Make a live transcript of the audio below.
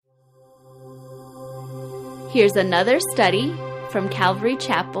Here's another study from Calvary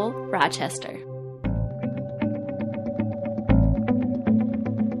Chapel, Rochester.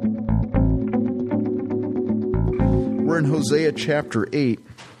 We're in Hosea chapter 8.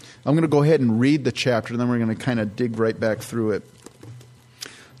 I'm going to go ahead and read the chapter, and then we're going to kind of dig right back through it.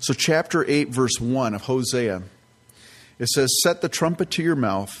 So chapter 8, verse 1 of Hosea, it says, "Set the trumpet to your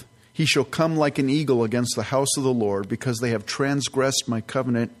mouth. He shall come like an eagle against the house of the Lord, because they have transgressed my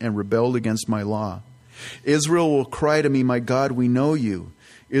covenant and rebelled against my law. Israel will cry to me, my God, we know you.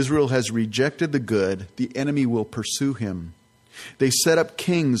 Israel has rejected the good. The enemy will pursue him. They set up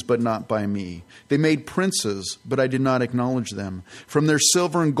kings, but not by me. They made princes, but I did not acknowledge them. From their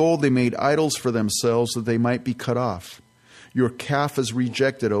silver and gold they made idols for themselves, that they might be cut off. Your calf is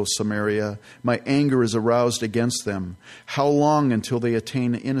rejected, O Samaria. My anger is aroused against them. How long until they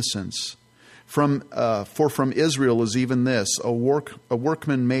attain innocence? For from Israel is even this, a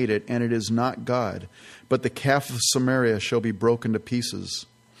workman made it, and it is not God. But the calf of Samaria shall be broken to pieces.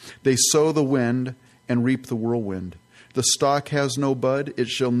 They sow the wind and reap the whirlwind. The stalk has no bud, it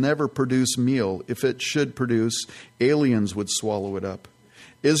shall never produce meal. If it should produce, aliens would swallow it up.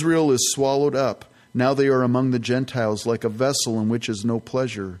 Israel is swallowed up. Now they are among the Gentiles, like a vessel in which is no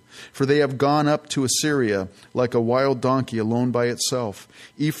pleasure. For they have gone up to Assyria, like a wild donkey alone by itself.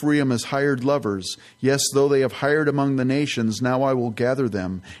 Ephraim has hired lovers. Yes, though they have hired among the nations, now I will gather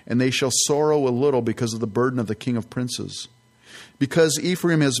them, and they shall sorrow a little because of the burden of the king of princes. Because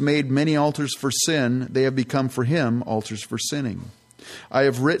Ephraim has made many altars for sin, they have become for him altars for sinning. I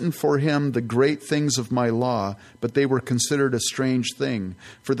have written for him the great things of my law, but they were considered a strange thing.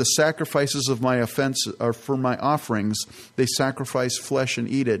 For the sacrifices of my offense, or for my offerings, they sacrifice flesh and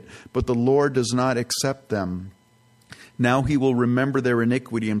eat it, but the Lord does not accept them. Now he will remember their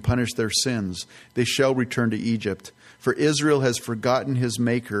iniquity and punish their sins. They shall return to Egypt. For Israel has forgotten his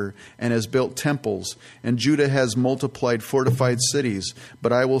maker and has built temples, and Judah has multiplied fortified cities.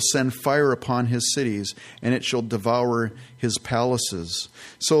 But I will send fire upon his cities, and it shall devour his palaces."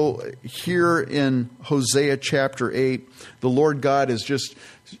 So here in Hosea chapter 8, the Lord God is just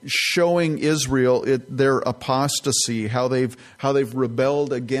showing Israel their apostasy, how they've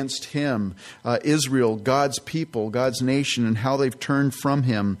rebelled against him. Israel, God's people, God's nation, and how they've turned from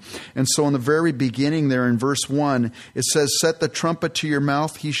him. And so in the very beginning there in verse 1, it says, "Set the trumpet to your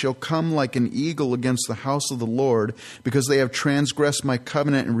mouth. He shall come like an eagle against the house of the Lord, because they have transgressed my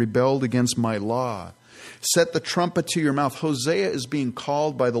covenant and rebelled against my law." Set the trumpet to your mouth. Hosea is being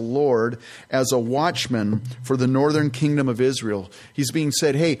called by the Lord as a watchman for the northern kingdom of Israel. He's being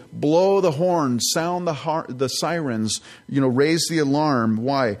said, hey, blow the horn, sound the sirens, raise the alarm.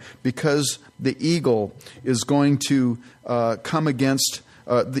 Why? Because the eagle is going to come against,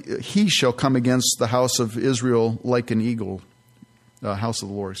 he shall come against the house of Israel like an eagle. House of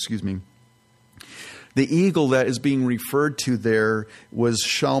the Lord, excuse me. The eagle that is being referred to there was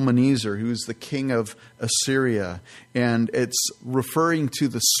Shalmaneser, who is the king of Assyria. And it's referring to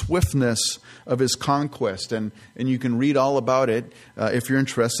the swiftness of his conquest. And you can read all about it if you're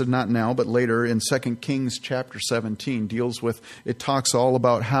interested, not now, but later in 2 Kings chapter 17. It talks all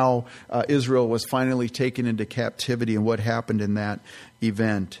about how Israel was finally taken into captivity and what happened in that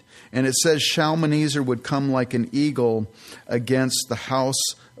event. And it says Shalmaneser would come like an eagle against the house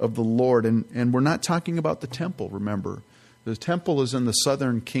of the Lord. And we're not talking about the temple, remember. The temple is in the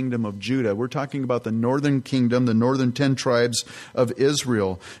southern kingdom of Judah. We're talking about the northern kingdom, the northern 10 tribes of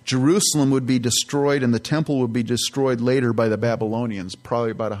Israel. Jerusalem would be destroyed and the temple would be destroyed later by the Babylonians,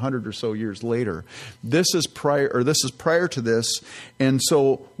 probably about 100 or so years later. This is prior to this. And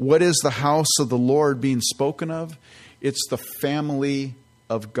so what is the house of the Lord being spoken of? It's the family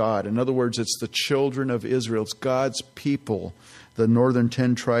of God. In other words, it's the children of Israel. It's God's people, the northern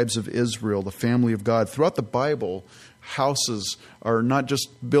 10 tribes of Israel, the family of God. Throughout the Bible, houses are not just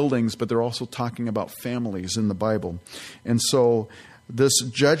buildings, but they're also talking about families in the Bible. And so this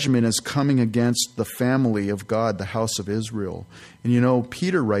judgment is coming against the family of God, the house of Israel. And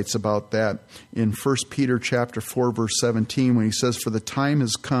Peter writes about that in 1 Peter chapter 4, verse 17, when he says, "For the time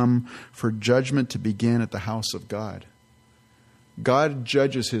has come for judgment to begin at the house of God." God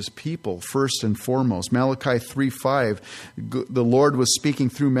judges his people first and foremost. Malachi 3:5, the Lord was speaking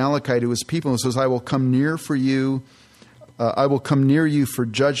through Malachi to his people and says, I will come near you for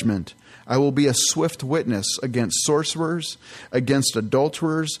judgment. I will be a swift witness against sorcerers, against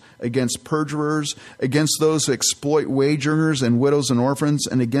adulterers, against perjurers, against those who exploit wage earners and widows and orphans,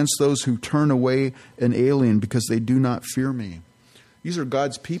 and against those who turn away an alien because they do not fear me. These are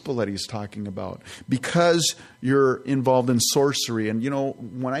God's people that he's talking about. Because you're involved in sorcery. And,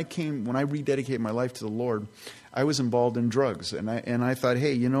 when I rededicated my life to the Lord, I was involved in drugs. And I thought,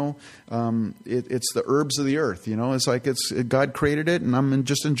 hey, it's the herbs of the earth. It's like God created it, and I'm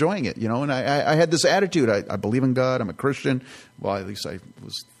just enjoying it. And I had this attitude. I believe in God. I'm a Christian. Well, at least I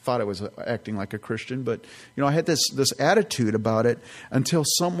thought I was acting like a Christian. But, I had this attitude about it until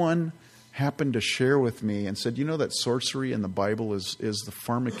someone happened to share with me and said, that sorcery in the Bible is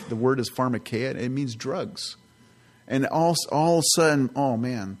the word is pharmakeia. It means drugs. And all of a sudden, oh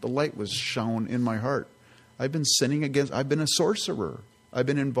man, the light was shone in my heart. I've been a sorcerer. I've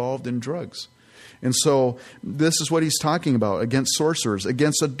been involved in drugs. And so this is what he's talking about: against sorcerers,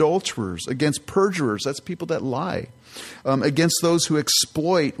 against adulterers, against perjurers. That's people that lie. Against those who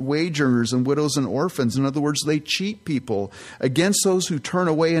exploit wayfarers and widows and orphans. In other words, they cheat people. Against those who turn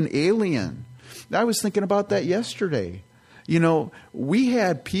away an alien. I was thinking about that yesterday. We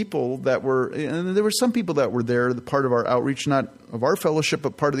had people that and there were some people that were there, the part of our outreach, not of our fellowship,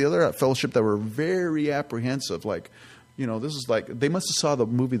 but part of the other fellowship, that were very apprehensive. Like, this is like, they must have saw the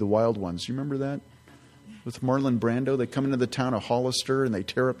movie The Wild Ones. You remember that? With Marlon Brando, they come into the town of Hollister and they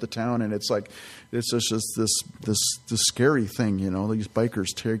tear up the town, and it's just this scary thing, these bikers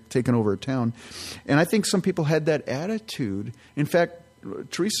taking over a town. And I think some people had that attitude. In fact,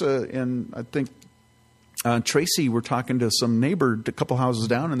 Teresa and I think Tracy were talking to some neighbor a couple houses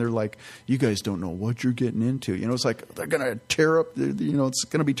down, and they're like, "You guys don't know what you're getting into." It's like they're going to tear up. It's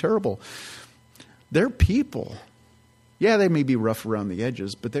going to be terrible. They're people. Yeah, they may be rough around the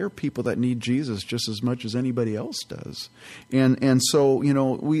edges, but they're people that need Jesus just as much as anybody else does. And so,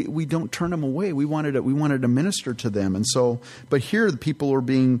 we don't turn them away. We wanted to minister to them. And so, but here the people are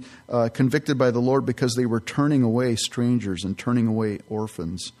being convicted by the Lord because they were turning away strangers and turning away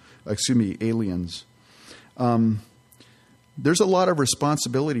aliens. There's a lot of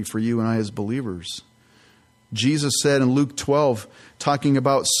responsibility for you and I as believers. Jesus said in Luke 12, talking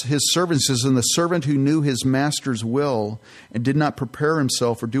about his servants, says, "And the servant who knew his master's will and did not prepare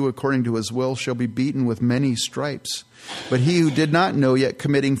himself or do according to his will shall be beaten with many stripes. But he who did not know, yet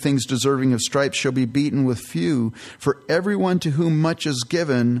committing things deserving of stripes, shall be beaten with few. For everyone to whom much is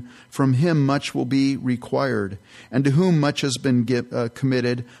given, from him much will be required. And to whom much has been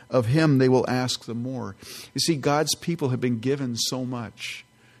committed, of him they will ask the more." You see, God's people have been given so much.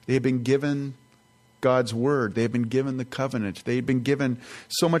 They have been given God's word. They have been given the covenant. They have been given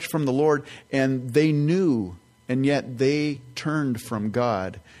so much from the Lord, and they knew, and yet they turned from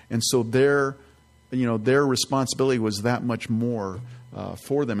God. And so their responsibility was that much more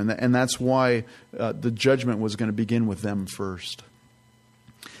for them. And that's why the judgment was going to begin with them first.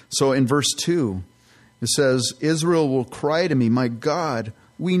 So in verse 2, it says, "Israel will cry to me, 'My God,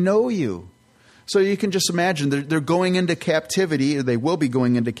 we know you.'" So you can just imagine they're going into captivity, or they will be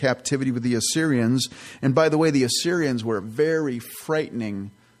going into captivity with the Assyrians. And by the way, the Assyrians were a very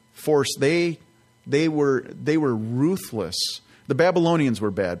frightening force. They were ruthless. The Babylonians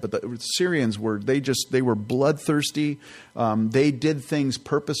were bad, but the Assyrians were bloodthirsty. They did things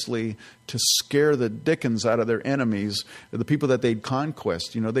purposely to scare the dickens out of their enemies, the people that they'd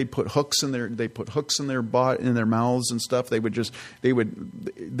conquest. They put hooks in their in their mouths and stuff. They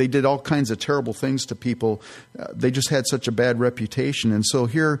did all kinds of terrible things to people. They just had such a bad reputation. And so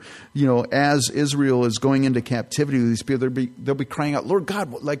here, as Israel is going into captivity with these people, they'll be crying out, "Lord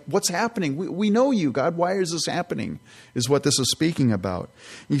God, like, what's happening? We know you, God. Why is this happening?" Is what this is speaking about.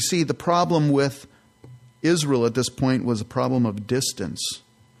 You see, the problem with Israel at this point was a problem of distance.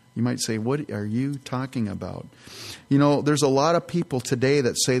 You might say, "What are you talking about?" There's a lot of people today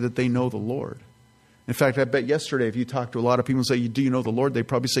that say that they know the Lord. In fact, I bet yesterday if you talk to a lot of people and say, "Do you know the Lord?" they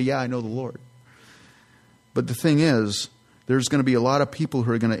probably say, "Yeah, I know the Lord." But the thing is, there's going to be a lot of people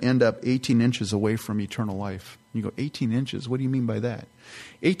who are going to end up 18 inches away from eternal life. You go, 18 inches? What do you mean by that?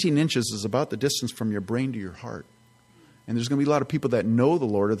 18 inches is about the distance from your brain to your heart. And there's going to be a lot of people that know the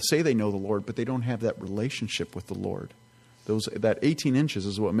Lord, or say they know the Lord, but they don't have that relationship with the Lord. That 18 inches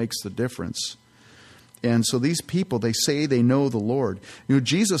is what makes the difference. And so these people, they say they know the Lord.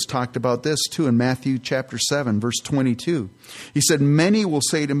 Jesus talked about this too in Matthew chapter 7, verse 22. He said, "Many will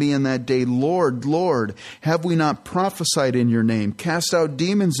say to me in that day, 'Lord, Lord, have we not prophesied in your name, cast out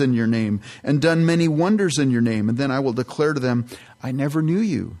demons in your name, and done many wonders in your name?' And then I will declare to them, 'I never knew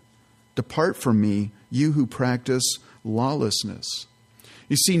you. Depart from me, you who practice lawlessness.'"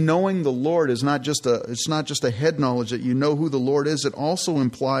 You see, knowing the Lord is not just a head knowledge that you know who the Lord is. It also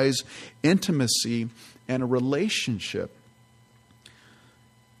implies intimacy and a relationship.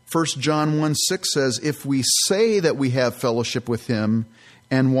 1 John 1:6 says, "If we say that we have fellowship with him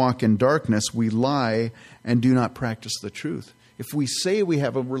and walk in darkness, we lie and do not practice the truth." If we say we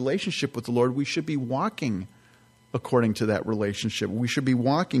have a relationship with the Lord, we should be walking according to that relationship. We should be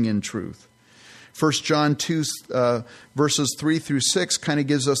walking in truth. 1 John 2, verses 3 through 6 kind of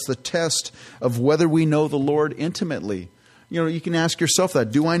gives us the test of whether we know the Lord intimately. You know, you can ask yourself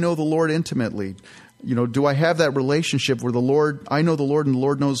that. Do I know the Lord intimately? You know, do I have that relationship where I know the Lord and the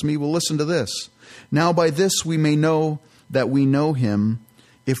Lord knows me? Well, listen to this. Now by this we may know that we know him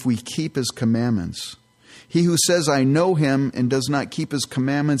if we keep his commandments. He who says, I know him, and does not keep his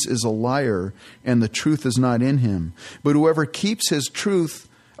commandments is a liar, and the truth is not in him. But whoever keeps his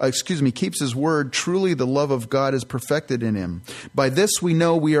word, truly the love of God is perfected in him. By this we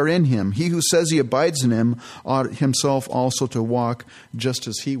know we are in him. He who says he abides in him ought himself also to walk just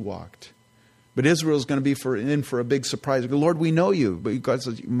as he walked. But Israel's going to be in for a big surprise. Lord, we know you. But God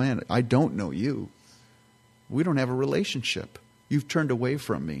says, man, I don't know you. We don't have a relationship. You've turned away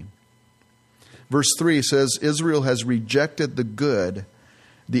from me. Verse 3 says, Israel has rejected the good.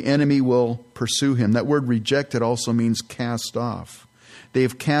 The enemy will pursue him. That word rejected also means cast off. They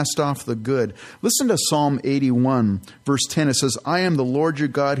have cast off the good. Listen to Psalm 81, verse 10. It says, I am the Lord your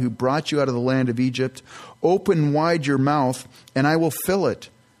God who brought you out of the land of Egypt. Open wide your mouth, and I will fill it.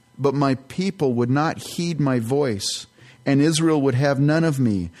 But my people would not heed my voice, and Israel would have none of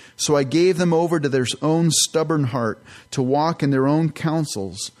me. So I gave them over to their own stubborn heart, to walk in their own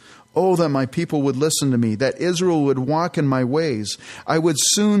counsels. Oh, that my people would listen to me, that Israel would walk in my ways. I would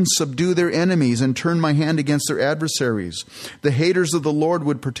soon subdue their enemies and turn my hand against their adversaries. The haters of the Lord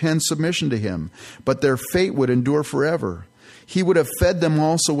would pretend submission to him, but their fate would endure forever. He would have fed them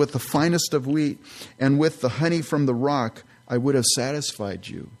also with the finest of wheat, and with the honey from the rock I would have satisfied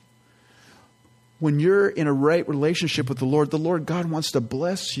you. When you're in a right relationship with the Lord God wants to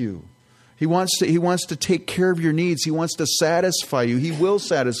bless you. He wants to take care of your needs. He wants to satisfy you. He will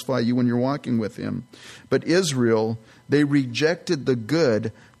satisfy you when you're walking with him. But Israel, they rejected the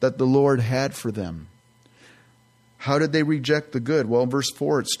good that the Lord had for them. How did they reject the good? Well, verse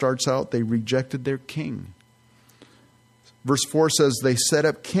 4, it starts out, they rejected their king. Verse 4 says, they set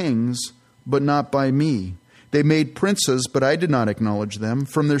up kings, but not by me. They made princes, but I did not acknowledge them.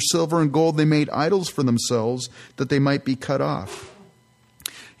 From their silver and gold they made idols for themselves, that they might be cut off.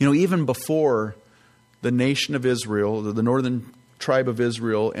 You know, even before the nation of Israel, the northern tribe of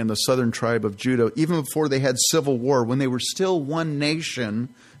Israel and the southern tribe of Judah, even before they had civil war, when they were still one nation,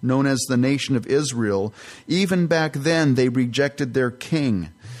 known as the nation of Israel, even back then they rejected their king.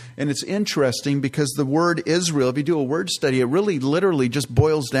 And it's interesting because the word Israel, if you do a word study, it really literally just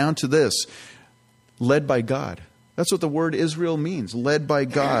boils down to this: led by God. That's what the word Israel means, led by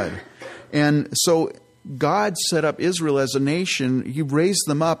God. And so God set up Israel as a nation. He raised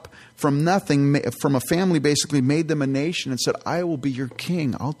them up from nothing, from a family basically, made them a nation and said, I will be your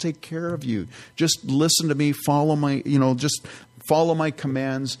king. I'll take care of you. Just listen to me, follow my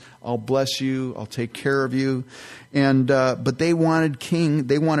commands. I'll bless you. I'll take care of you. And but they wanted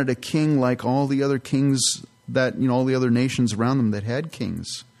a king like all the other kings all the other nations around them that had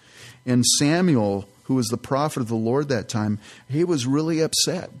kings. And Samuel, who was the prophet of the Lord that time, he was really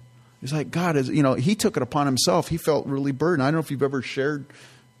upset. He's like, God is, he took it upon himself. He felt really burdened. I don't know if you've ever shared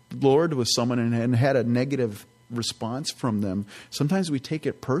the Lord with someone and had a negative response from them. Sometimes we take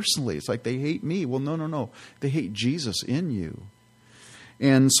it personally. It's like they hate me. Well, no. They hate Jesus in you.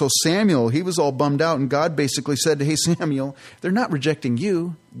 And so Samuel, he was all bummed out. And God basically said, hey, Samuel, they're not rejecting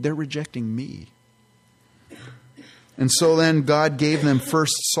you. They're rejecting me. And so then God gave them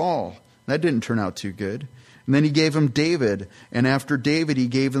first Saul. That didn't turn out too good. And then he gave him David. And after David, he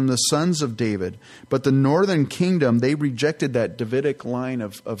gave them the sons of David. But the northern kingdom, they rejected that Davidic line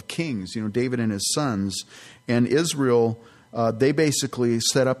of kings, David and his sons. And Israel, they basically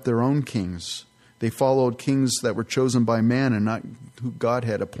set up their own kings. They followed kings that were chosen by man and not who God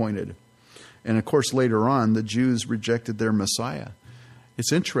had appointed. And of course, later on, the Jews rejected their Messiah.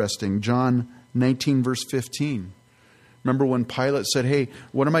 It's interesting. John 19, verse 15. Remember when Pilate said, hey,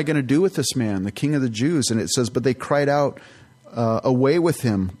 what am I going to do with this man, the King of the Jews? And it says, but they cried out, away with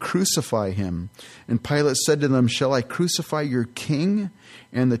him, crucify him. And Pilate said to them, shall I crucify your king?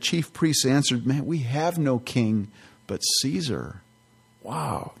 And the chief priests answered, man, we have no king but Caesar.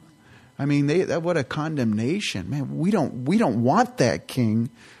 Wow. I mean, what a condemnation. Man, we don't want that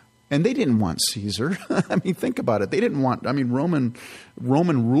king. And they didn't want Caesar. I mean, think about it. They didn't want. Roman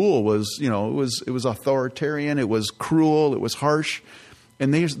rule was, it was authoritarian. It was cruel. It was harsh,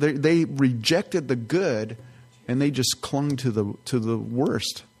 and they rejected the good, and they just clung to the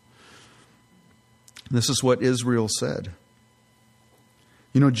worst. This is what Israel said.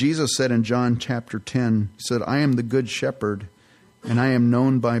 Jesus said in John chapter 10, he said, "I am the good shepherd, and I am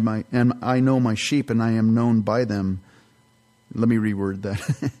known and I know my sheep, and I am known by them." Let me reword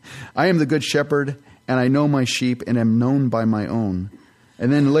that. I am the good shepherd, and I know my sheep, and am known by my own.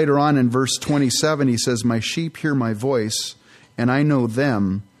 And then later on in verse 27, he says, my sheep hear my voice, and I know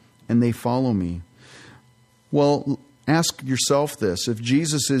them, and they follow me. Well, ask yourself this. If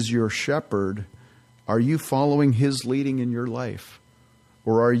Jesus is your shepherd, are you following his leading in your life?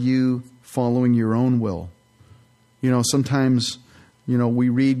 Or are you following your own will? Sometimes, we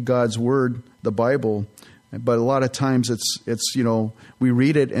read God's word, the Bible, but a lot of times it's we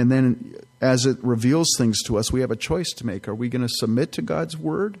read it, and then as it reveals things to us, we have a choice to make. Are we going to submit to God's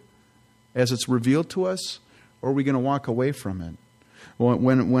word as it's revealed to us, or are we going to walk away from it?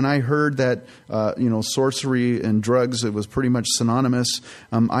 When I heard that sorcery and drugs, it was pretty much synonymous,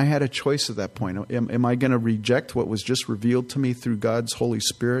 I had a choice at that point. Am I going to reject what was just revealed to me through God's Holy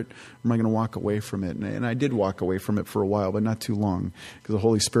Spirit, or am I going to walk away from it? And I did walk away from it for a while, but not too long, because the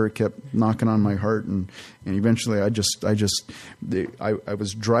Holy Spirit kept knocking on my heart, and eventually I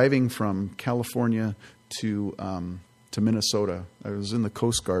was driving from California to Minnesota. I was in the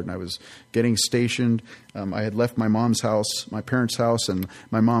Coast Guard, and I was getting stationed. I had left my mom's house, my parents' house, and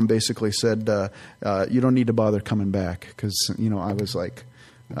my mom basically said, you don't need to bother coming back, because, I was like,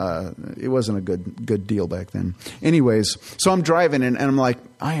 it wasn't a good deal back then. Anyways, so I'm driving, and I'm like,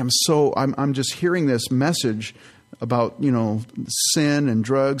 I'm just hearing this message about, sin and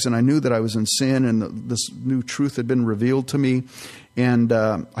drugs, and I knew that I was in sin, and this new truth had been revealed to me, and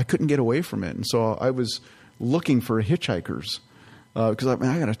I couldn't get away from it. And so I was looking for hitchhikers, because I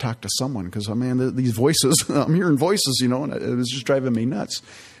got to talk to someone, because these voices, I'm hearing voices, and it was just driving me nuts.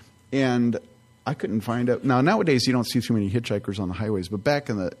 And I couldn't find out. Now, nowadays you don't see too many hitchhikers on the highways, but back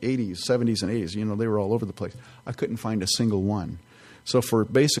in the 80s, 70s and 80s, they were all over the place. I couldn't find a single one. So for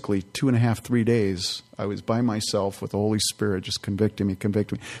basically 2.5, 3 days, I was by myself with the Holy Spirit just convicting me.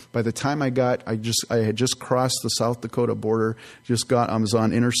 By the time I had just crossed the South Dakota border, I was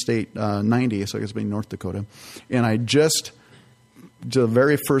on Interstate 90, so I guess it'd be North Dakota, and the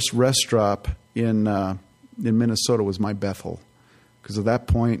very first rest stop in Minnesota was my Bethel, because at that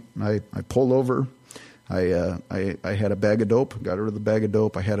point I pulled over. I had a bag of dope, got rid of the bag of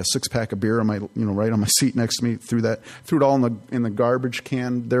dope. I had a 6-pack of beer on my, right on my seat next to me. Threw it all in the garbage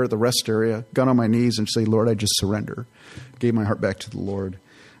can there at the rest area. Got on my knees and say, Lord, I just surrender. Gave my heart back to the Lord.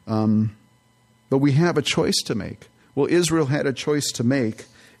 But we have a choice to make. Well, Israel had a choice to make,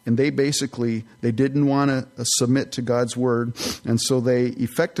 and they didn't want to submit to God's word, and so they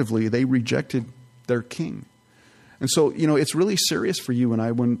rejected their king. And so, it's really serious for you and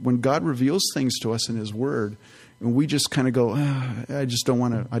I when God reveals things to us in his word, and we just kind of go, I don't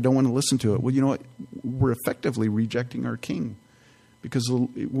want to listen to it. Well, you know what? We're effectively rejecting our king. Because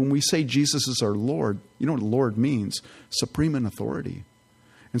when we say Jesus is our Lord, you know what Lord means? Supreme in authority.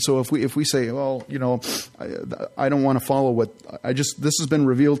 And so if we say, well, I don't want to follow this has been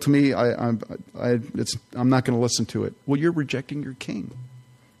revealed to me, I'm not going to listen to it. Well, you're rejecting your king.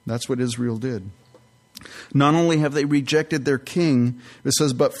 That's what Israel did. Not only have they rejected their king, it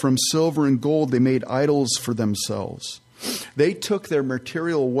says, but from silver and gold they made idols for themselves. They took their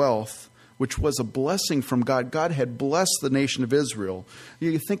material wealth, which was a blessing from God. God had blessed the nation of Israel.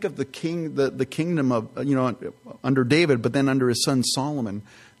 You think of the kingdom of, under David, but then under his son Solomon.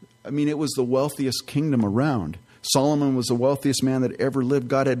 It was the wealthiest kingdom around. Solomon was the wealthiest man that ever lived.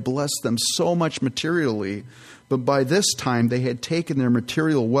 God had blessed them so much materially. But by this time, they had taken their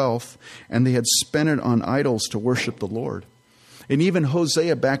material wealth and they had spent it on idols to worship the Lord. And even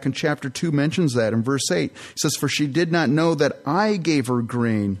Hosea back in chapter 2 mentions that in verse 8. It says, for she did not know that I gave her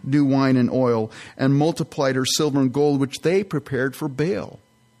grain, new wine and oil, and multiplied her silver and gold, which they prepared for Baal.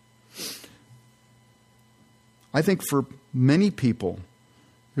 I think for many people,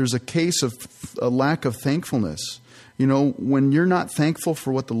 there's a case of a lack of thankfulness. When you're not thankful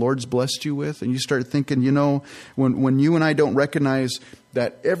for what the Lord's blessed you with, and you start thinking, when you and I don't recognize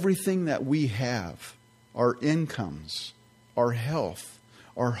that everything that we have, our incomes, our health,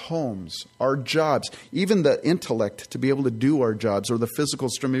 our homes, our jobs, even the intellect to be able to do our jobs, or the physical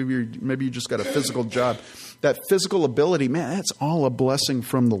strength, maybe you just got a physical job, that physical ability, man, that's all a blessing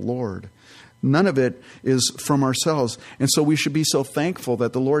from the Lord. None of it is from ourselves. And so we should be so thankful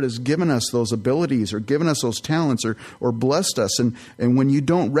that the Lord has given us those abilities or given us those talents or blessed us. And when you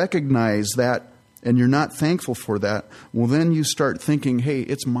don't recognize that and you're not thankful for that, well, then you start thinking, hey,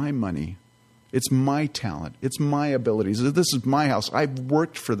 it's my money. It's my talent. It's my abilities. This is my house. I've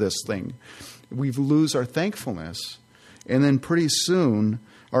worked for this thing. We lose our thankfulness. And then pretty soon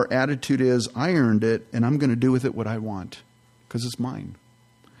our attitude is, I earned it and I'm going to do with it what I want because it's mine.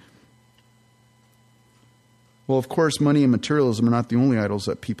 Well, of course, money and materialism are not the only idols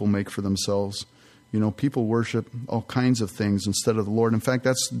that people make for themselves. People worship all kinds of things instead of the Lord. In fact,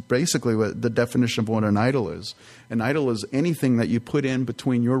 that's basically what the definition of what an idol is. An idol is anything that you put in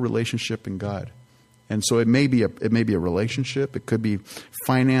between your relationship and God. And so it may be a relationship. It could be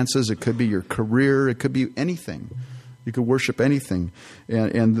finances. It could be your career. It could be anything. You could worship anything,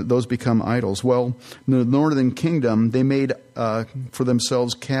 and those become idols. Well, in the northern kingdom, they made for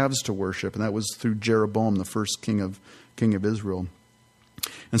themselves calves to worship, and that was through Jeroboam, the first king of Israel.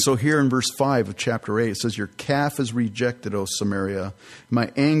 And so here in verse 5 of chapter 8, it says, "Your calf is rejected, O Samaria.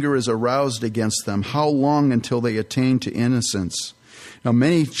 My anger is aroused against them. How long until they attain to innocence?" Now,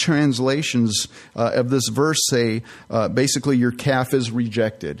 many translations of this verse say, basically, your calf is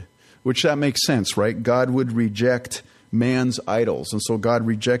rejected, which that makes sense, right? God would reject man's idols. And so God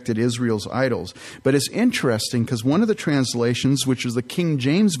rejected Israel's idols. But it's interesting because one of the translations, which is the King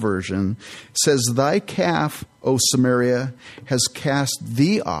James Version, says, "Thy calf, O Samaria, has cast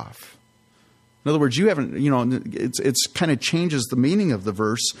thee off." In other words, you haven't, it's kind of changes the meaning of the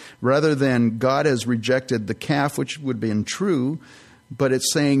verse. Rather than God has rejected the calf, which would have been true, but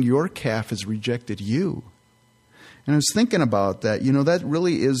it's saying your calf has rejected you. And I was thinking about that. That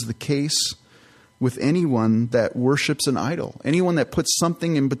really is the case with anyone that worships an idol. Anyone that puts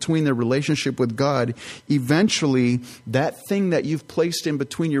something in between their relationship with God, eventually that thing that you've placed in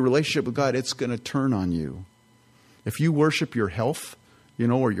between your relationship with God, it's going to turn on you. If you worship your health,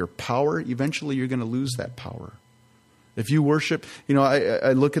 or your power, eventually you're going to lose that power. If you worship,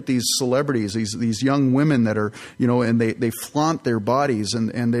 I look at these celebrities, these young women that are, and they flaunt their bodies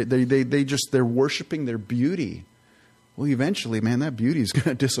and they're worshiping their beauty. Well, eventually, man, that beauty is going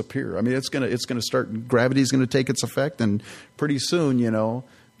to disappear. I mean, it's going to start, gravity's going to take its effect, and pretty soon,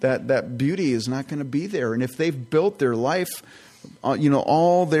 that beauty is not going to be there. And if they've built their life,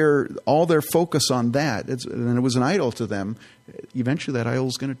 all their focus on that, and it was an idol to them, eventually that idol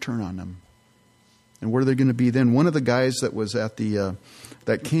is going to turn on them. And where are they going to be then? One of the guys that was at the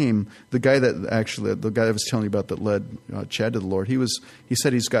the guy that I was telling you about that led Chad to the Lord, he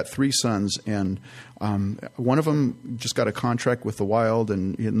said he's got 3 sons, and one of them just got a contract with the Wild,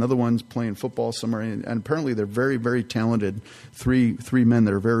 and another one's playing football somewhere, and apparently they're very, very talented. Three men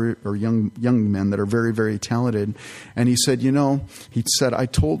that are young men that are very, very talented. And he said, I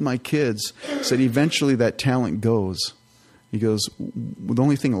told my kids, said eventually that talent goes. He goes, the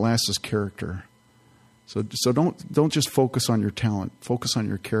only thing that lasts is character. So don't just focus on your talent. Focus on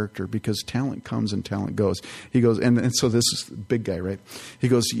your character, because talent comes and talent goes. He goes, and so this is the big guy, right? He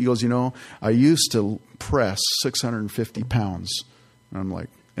goes, I used to press 650 pounds. And I'm like,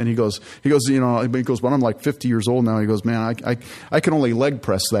 and he goes, but I'm like 50 years old now. He goes, man, I can only leg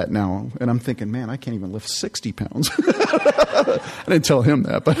press that now. And I'm thinking, man, I can't even lift 60 pounds. I didn't tell him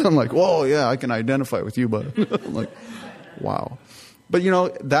that, but I'm like, whoa, yeah, I can identify with you, bud. I'm like, wow. But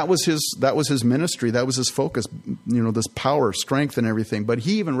that was his ministry. That was his focus. This power, strength, and everything. But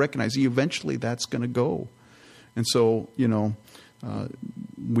he even recognized eventually that's going to go. And so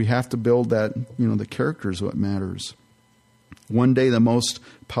we have to build that. The character is what matters. One day, the most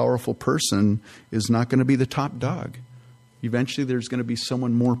powerful person is not going to be the top dog. Eventually, there's going to be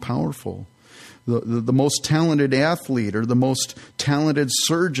someone more powerful. The most talented athlete or the most talented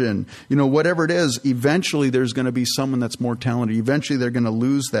surgeon, whatever it is, eventually there's going to be someone that's more talented. Eventually they're going to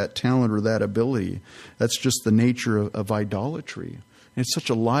lose that talent or that ability. That's just the nature of idolatry. And it's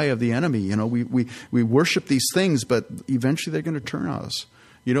such a lie of the enemy. We worship these things, but eventually they're going to turn on us.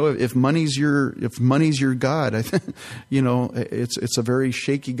 If money's your God, it's a very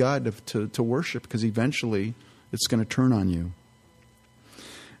shaky God to worship, because eventually it's going to turn on you.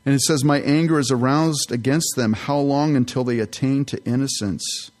 And it says, my anger is aroused against them. How long until they attain to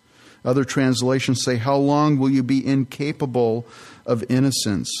innocence? Other translations say, how long will you be incapable of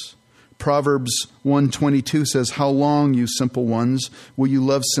innocence? Proverbs 1:22 says, how long, you simple ones, will you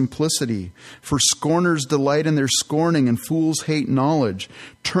love simplicity? For scorners delight in their scorning, and fools hate knowledge.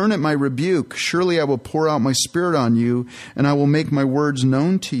 Turn at my rebuke. Surely I will pour out my spirit on you, and I will make my words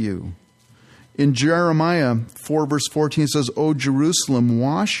known to you. In Jeremiah 4 verse 14 it says, O Jerusalem,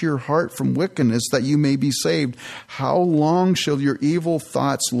 wash your heart from wickedness, that you may be saved. How long shall your evil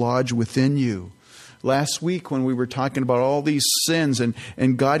thoughts lodge within you? Last week when we were talking about all these sins,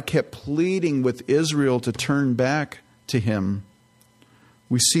 and God kept pleading with Israel to turn back to him,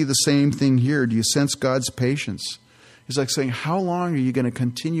 we see the same thing here. Do you sense God's patience? He's like saying, how long are you going to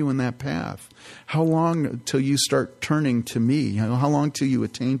continue in that path? How long till you start turning to me? How long till you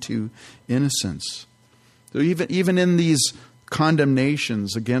attain to innocence? So even in these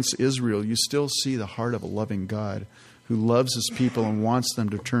condemnations against Israel, you still see the heart of a loving God who loves his people and wants them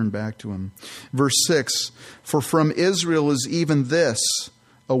to turn back to him. Verse 6, for from Israel is even this,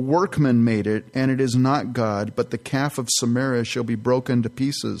 A workman made it, and it is not God, but the calf of Samaria shall be broken to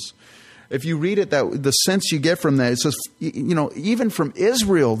pieces. If you read it, that the sense you get from that, it says, even from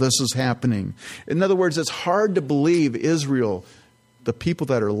Israel, this is happening. In other words, it's hard to believe Israel, the people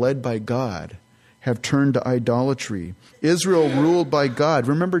that are led by God, have turned to idolatry. Israel ruled by God.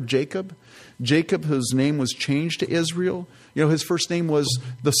 Remember Jacob? Jacob, whose name was changed to Israel. His first name was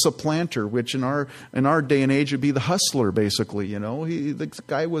the supplanter, which in our day and age would be the hustler, basically. This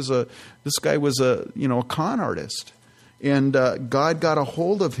guy was a con artist, and God got a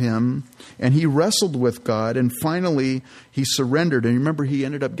hold of him, and he wrestled with God, and finally he surrendered. And remember, he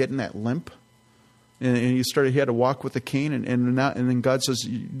ended up getting that limp, and he had to walk with a cane, and then God says,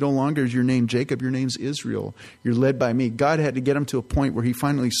 no longer is your name Jacob, your name's Israel. You're led by me. God had to get him to a point where he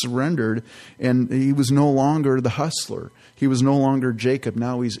finally surrendered, and he was no longer the hustler. He was no longer Jacob.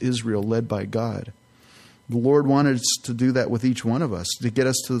 Now he's Israel, led by God. The Lord wanted us to do that with each one of us, to get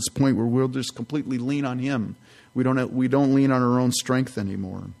us to this point where we'll just completely lean on him. We don't lean on our own strength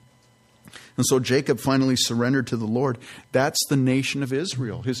anymore. And so Jacob finally surrendered to the Lord. That's the nation of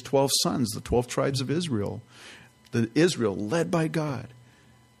Israel, his 12 sons, the 12 tribes of Israel. The Israel led by God.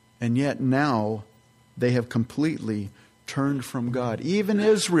 And yet now they have completely turned from God. Even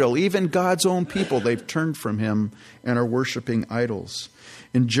Israel, even God's own people, they've turned from him and are worshiping idols.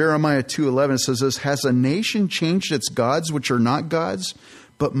 In Jeremiah 2:11 it says this, has a nation changed its gods which are not gods?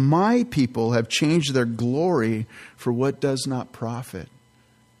 But my people have changed their glory for what does not profit.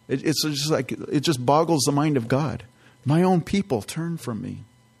 It's just like, it just boggles the mind of God. My own people turn from me.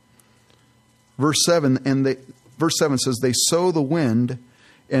 Verse 7 says, they sow the wind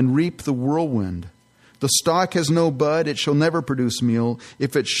and reap the whirlwind. The stalk has no bud, it shall never produce meal.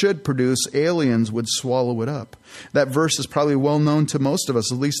 If it should produce, aliens would swallow it up. That verse is probably well known to most of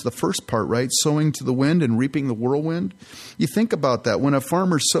us, at least the first part, right? Sowing to the wind and reaping the whirlwind. You think about that. When a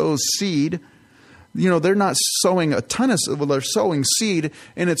farmer sows seed, they're not sowing a ton they're sowing seed,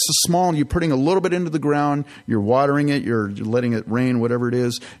 and it's small, you're putting a little bit into the ground, you're watering it, you're letting it rain, whatever it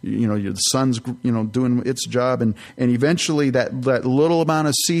is, the sun's, doing its job, and eventually that little amount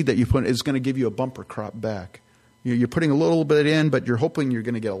of seed that you put is going to give you a bumper crop back. You're putting a little bit in, but you're hoping you're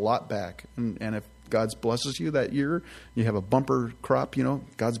going to get a lot back. And if God blesses you that year, you have a bumper crop,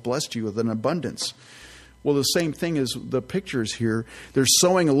 God's blessed you with an abundance. Well, the same thing as the pictures here. They're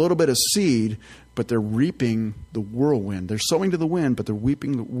sowing a little bit of seed, but they're reaping the whirlwind. They're sowing to the wind, but they're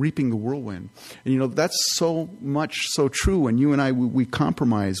reaping the whirlwind. And that's so much so true when you and I, we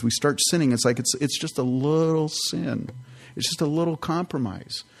compromise. We start sinning. It's like it's just a little sin. It's just a little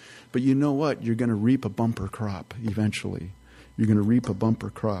compromise. But you know what? You're going to reap a bumper crop eventually. You're going to reap a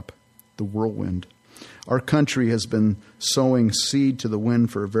bumper crop, the whirlwind. Our country has been sowing seed to the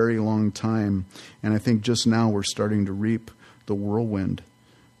wind for a very long time, and I think just now we're starting to reap the whirlwind.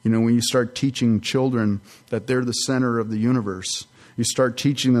 When you start teaching children that they're the center of the universe, you start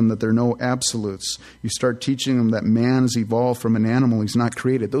teaching them that there are no absolutes, you start teaching them that man has evolved from an animal, he's not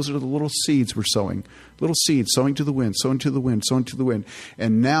created. Those are the little seeds we're sowing. Little seeds, sowing to the wind, sowing to the wind, sowing to the wind.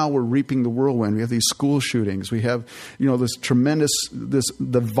 And now we're reaping the whirlwind. We have these school shootings. We have, this tremendous,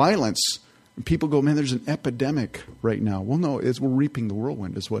 the violence. People go, man, there's an epidemic right now. Well, no, we're reaping the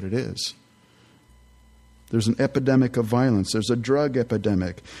whirlwind is what it is. There's an epidemic of violence. There's a drug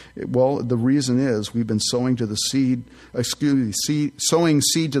epidemic. Well, the reason is we've been sowing seed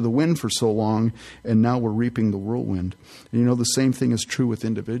to the wind for so long, and now we're reaping the whirlwind. And the same thing is true with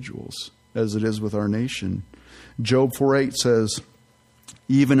individuals as it is with our nation. Job 4:8 says,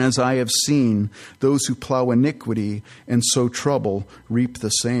 even as I have seen, those who plow iniquity and sow trouble reap the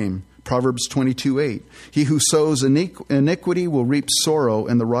same. Proverbs 22:8. He who sows iniquity will reap sorrow,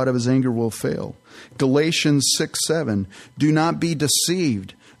 and the rod of his anger will fail. Galatians 6:7. Do not be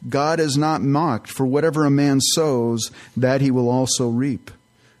deceived. God is not mocked, for whatever a man sows, that he will also reap.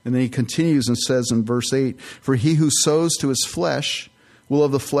 And then he continues and says in verse 8, for he who sows to his flesh will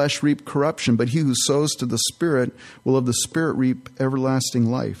of the flesh reap corruption, but he who sows to the Spirit will of the Spirit reap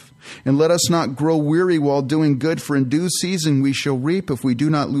everlasting life. And let us not grow weary while doing good, for in due season we shall reap if we do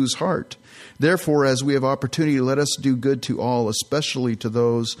not lose heart. Therefore, as we have opportunity, let us do good to all, especially to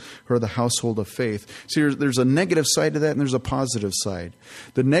those who are the household of faith. See, there's a negative side to that, and there's a positive side.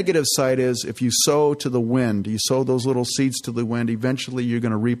 The negative side is if you sow to the wind, you sow those little seeds to the wind, eventually you're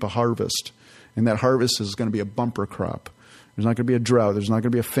going to reap a harvest. And that harvest is going to be a bumper crop. There's not going to be a drought. There's not going to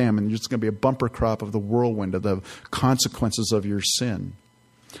be a famine. There's just going to be a bumper crop of the whirlwind, of the consequences of your sin.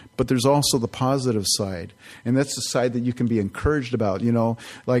 But there's also the positive side. And that's the side that you can be encouraged about,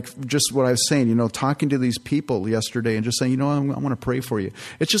 like just what I was saying, talking to these people yesterday and just saying, I want to pray for you.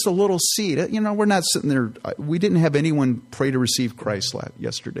 It's just a little seed. We're not sitting there. We didn't have anyone pray to receive Christ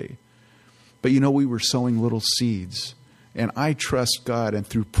yesterday. But, we were sowing little seeds. And I trust God, and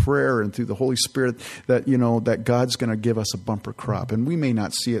through prayer and through the Holy Spirit, that, that God's going to give us a bumper crop. And we may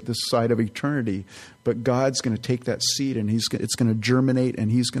not see it this side of eternity, but God's going to take that seed and it's going to germinate and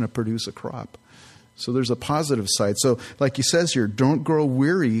He's going to produce a crop. So there's a positive side. So like He says here, don't grow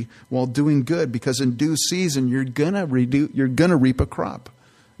weary while doing good, because in due season you're going to reap a crop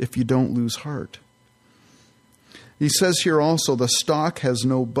if you don't lose heart. He says here also, the stalk has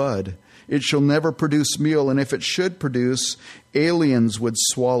no bud. It shall never produce meal, and if it should produce, aliens would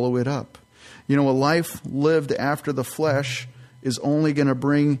swallow it up. A life lived after the flesh is only going to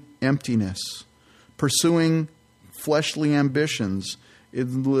bring emptiness. Pursuing fleshly ambitions,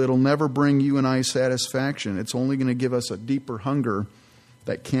 it'll never bring you and I satisfaction. It's only going to give us a deeper hunger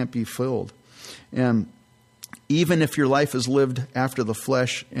that can't be filled. And even if your life is lived after the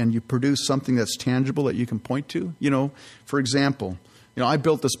flesh and you produce something that's tangible that you can point to, for example, I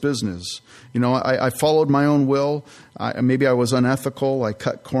built this business. I followed my own will. Maybe I was unethical. I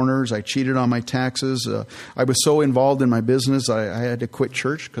cut corners. I cheated on my taxes. I was so involved in my business, I had to quit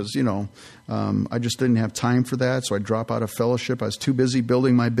church because, I just didn't have time for that. So I dropped out of fellowship. I was too busy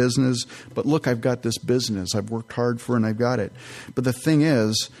building my business. But look, I've got this business. I've worked hard for it and I've got it. But the thing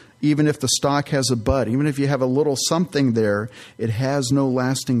is, even if the stalk has a bud, even if you have a little something there, it has no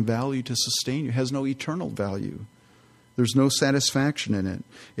lasting value to sustain you. It has no eternal value. There's no satisfaction in it.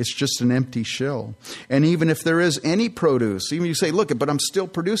 It's just an empty shell. And even if there is any produce, even you say, look, but I'm still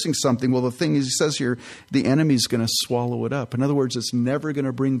producing something. Well, the thing is, he says here, the enemy's going to swallow it up. In other words, it's never going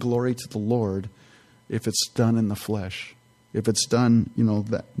to bring glory to the Lord if it's done in the flesh. If it's done,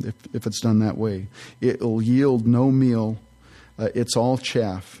 if it's done that way. It'll yield no meal. It's all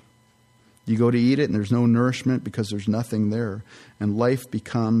chaff. You go to eat it and there's no nourishment because there's nothing there. And life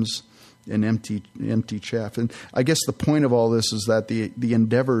becomes an empty chaff. And I guess the point of all this is that the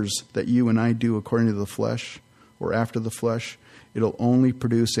endeavors that you and I do according to the flesh or after the flesh, it'll only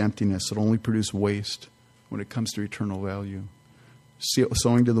produce emptiness. It'll only produce waste when it comes to eternal value.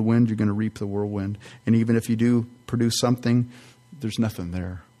 Sowing to the wind, you're going to reap the whirlwind. And even if you do produce something, there's nothing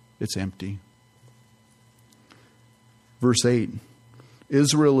there. It's empty. Verse 8,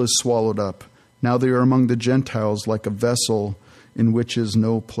 Israel is swallowed up. Now they are among the Gentiles like a vessel in which is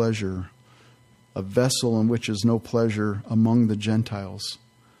no pleasure. A vessel in which is no pleasure among the Gentiles.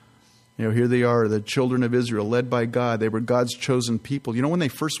 Here they are, the children of Israel, led by God. They were God's chosen people. When they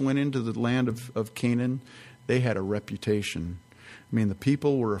first went into the land of Canaan, they had a reputation. The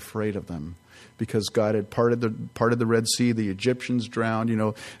people were afraid of them because God had parted the Red Sea. The Egyptians drowned.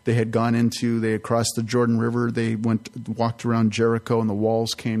 They had crossed the Jordan River. They walked around Jericho, and the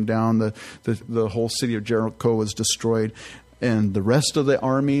walls came down. The whole city of Jericho was destroyed. And the rest of the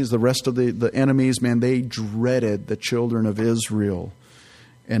armies, the rest of the enemies, man, they dreaded the children of Israel.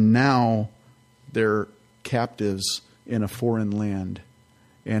 And now they're captives in a foreign land.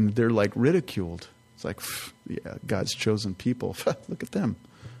 And they're like ridiculed. It's like, yeah, God's chosen people. Look at them.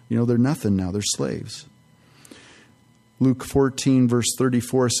 They're nothing now. They're slaves. Luke 14, verse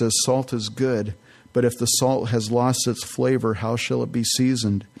 34 says, salt is good, but if the salt has lost its flavor, how shall it be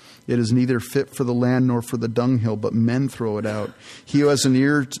seasoned? It is neither fit for the land nor for the dunghill, but men throw it out. He who has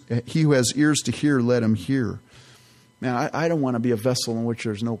ears to hear, let him hear. Man, I don't want to be a vessel in which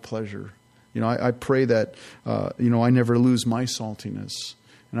there's no pleasure. I pray that, I never lose my saltiness.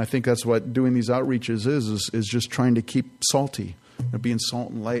 And I think that's what doing these outreaches is just trying to keep salty, being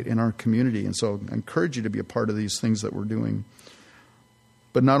salt and light in our community. And so I encourage you to be a part of these things that we're doing.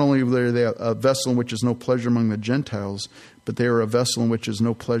 But not only are they a vessel in which is no pleasure among the Gentiles, but they are a vessel in which is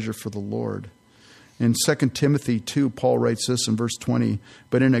no pleasure for the Lord. In 2 Timothy 2, Paul writes this in verse 20,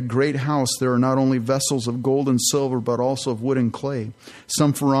 but in a great house there are not only vessels of gold and silver, but also of wood and clay,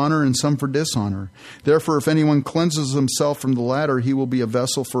 some for honor and some for dishonor. Therefore, if anyone cleanses himself from the latter, he will be a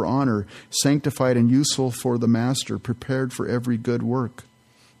vessel for honor, sanctified and useful for the master, prepared for every good work.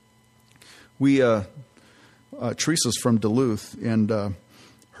 Teresa's from Duluth, and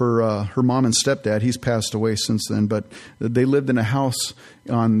her mom and stepdad, he's passed away since then, but they lived in a house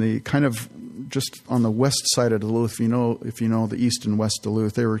on the kind of just on the west side of Duluth. If you know the east and west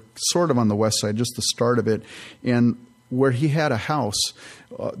Duluth, they were sort of on the west side, just the start of it. And where he had a house,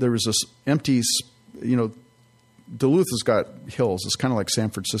 there was this empty, Duluth has got hills. It's kind of like San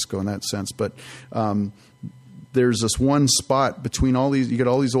Francisco in that sense, but there's this one spot between all these, you get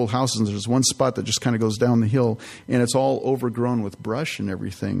all these old houses, and there's one spot that just kind of goes down the hill, and it's all overgrown with brush and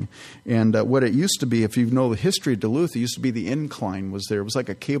everything. And what it used to be, if you know the history of Duluth, it used to be the incline was there. It was like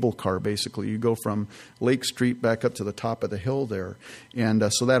a cable car, basically. You go from Lake Street back up to the top of the hill there. And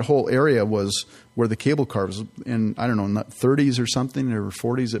so that whole area was where the cable car was in, I don't know, in the 30s or something, or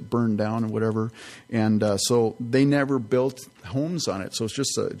 40s, it burned down or whatever. And so they never built homes on it. So it's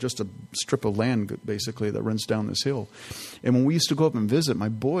just a strip of land, basically, that runs down this hill. And when we used to go up and visit, my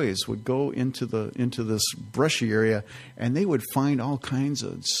boys would go into this brushy area, and they would find all kinds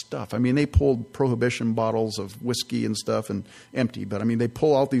of stuff. I mean, they pulled Prohibition bottles of whiskey and stuff, and empty. But I mean, they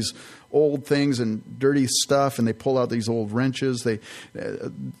pull out these old things and dirty stuff, and they pull out these old wrenches.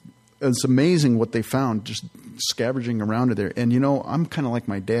 It's amazing what they found just scavenging around there. And, I'm kind of like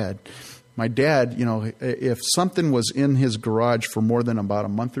my dad. My dad, if something was in his garage for more than about a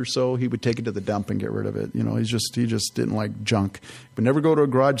month or so, he would take it to the dump and get rid of it. He just didn't like junk. But never go to a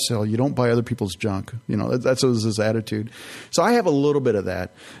garage sale. You don't buy other people's junk. That was his attitude. So I have a little bit of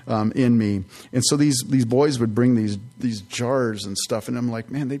that in me. And so these boys would bring these jars and stuff, and I'm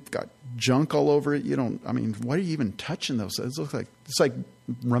like, man, they've got junk all over it. Why are you even touching those? It's like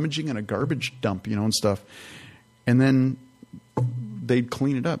rummaging in a garbage dump, and stuff. And then they'd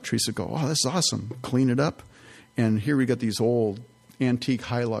clean it up. Teresa would go, oh, that's awesome. Clean it up. And here we got these old antique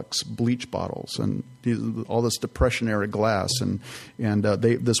Hilux bleach bottles and all this Depression era glass. And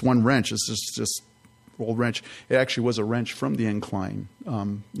this one wrench is just old wrench. It actually was a wrench from the incline.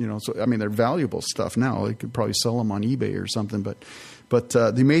 They're valuable stuff now. They could probably sell them on eBay or something. But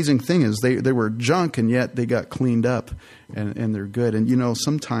the amazing thing is they were junk, and yet they got cleaned up, and they're good. And,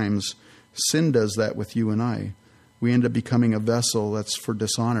 sometimes sin does that with you and I. We end up becoming a vessel that's for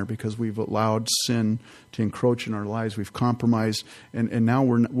dishonor because we've allowed sin to encroach in our lives. We've compromised, and now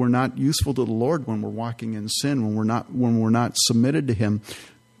we're not useful to the Lord when we're walking in sin, when we're not submitted to Him.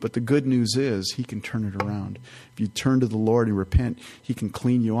 But the good news is He can turn it around. If you turn to the Lord and repent, He can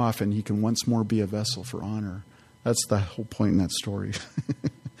clean you off, and He can once more be a vessel for honor. That's the whole point in that story.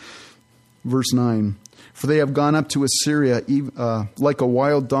 Verse 9, for they have gone up to Assyria like a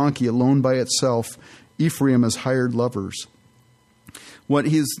wild donkey alone by itself. Ephraim has hired lovers. What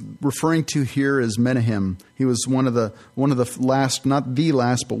he's referring to here is Menahem. He was one of the last, not the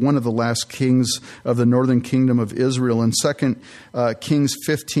last, but one of the last kings of the northern kingdom of Israel. And 2 Kings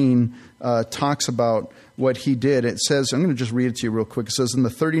 15 talks about what he did. It says, I'm going to just read it to you real quick. It says, in the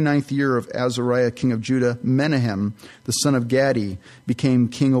 39th year of Azariah, king of Judah, Menahem, the son of Gadi, became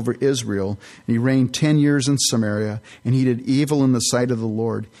king over Israel. And he reigned 10 years in Samaria, and he did evil in the sight of the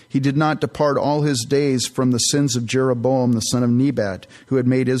Lord. He did not depart all his days from the sins of Jeroboam, the son of Nebat, who had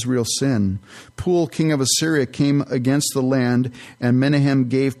made Israel sin. Pul, king of Assyria, came against the land, and Menahem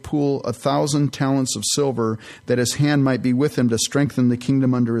gave Pul 1,000 talents of silver, that his hand might be with him to strengthen the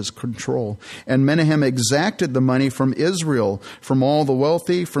kingdom under his control. And Menahem exacted the money from Israel, from all the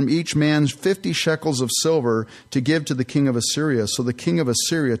wealthy, from each man 50 shekels of silver, to give to the king of Assyria. So the king of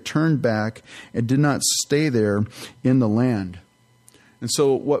Assyria turned back and did not stay there in the land. And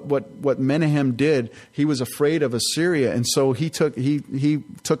so what Menahem did, he was afraid of Assyria, and so he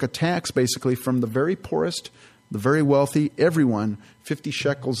took a tax basically from the very poorest, the very wealthy, everyone, 50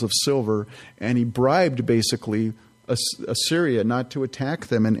 shekels of silver, and he bribed basically Assyria not to attack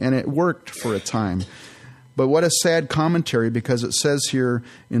them, and it worked for a time. But what a sad commentary, because it says here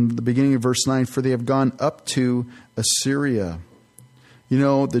in the beginning of verse 9, for they have gone up to Assyria.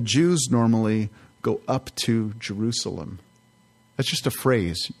 The Jews normally go up to Jerusalem. That's just a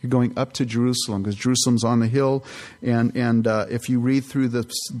phrase. You're going up to Jerusalem because Jerusalem's on the hill. And if you read through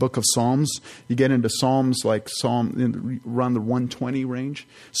the book of Psalms, you get into Psalms like around the 120 range,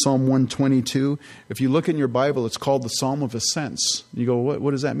 Psalm 122. If you look in your Bible, it's called the Psalm of Ascents. You go, what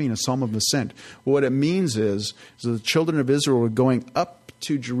does that mean, a Psalm of Ascent? Well, what it means is the children of Israel were going up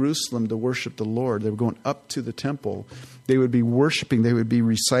to Jerusalem to worship the Lord. They were going up to the temple. They would be worshiping. They would be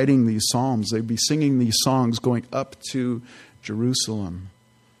reciting these psalms. They'd be singing these songs going up to Jerusalem.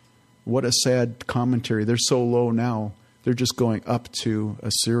 What a sad commentary. They're so low now. They're just going up to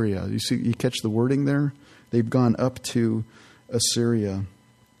Assyria. You catch the wording there? They've gone up to Assyria.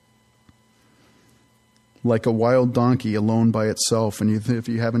 Like a wild donkey alone by itself. And if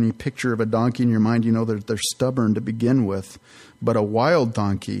you have any picture of a donkey in your mind, you know they're stubborn to begin with. But a wild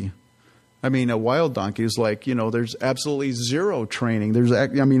donkey, a wild donkey is like, there's absolutely zero training.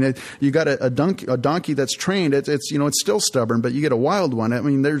 You got a donkey that's trained. It's still stubborn, but you get a wild one.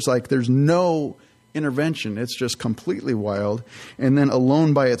 There's no intervention. It's just completely wild. And then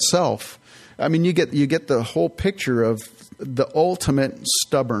alone by itself. You get the whole picture of the ultimate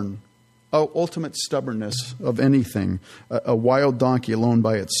stubborn ultimate stubbornness of anything, a wild donkey alone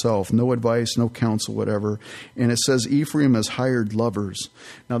by itself, no advice, no counsel, whatever. And it says Ephraim has hired lovers.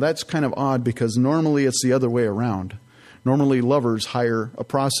 Now that's kind of odd because normally it's the other way around. Normally lovers hire a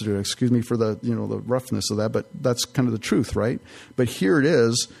prostitute. Excuse me for the roughness of that, but that's kind of the truth, right? But here it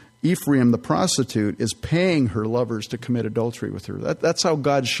is. Ephraim, the prostitute, is paying her lovers to commit adultery with her. That's how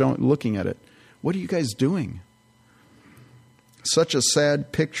God's looking at it. What are you guys doing? Such a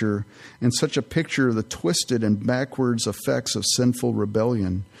sad picture, and such a picture of the twisted and backwards effects of sinful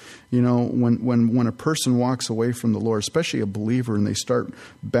rebellion. When a person walks away from the Lord, especially a believer, and they start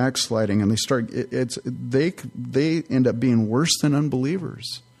backsliding, and they end up being worse than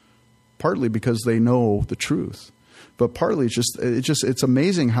unbelievers. Partly because they know the truth, but partly it's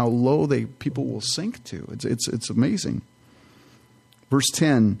amazing how low people will sink to. It's amazing. Verse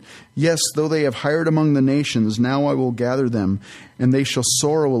 10, yes, though they have hired among the nations, now I will gather them, and they shall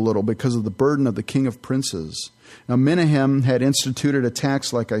sorrow a little because of the burden of the king of princes. Now Menahem had instituted a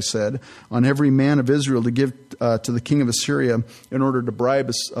tax, like I said, on every man of Israel to give to the king of Assyria in order to bribe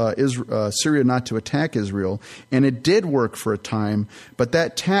Syria not to attack Israel. And it did work for a time, but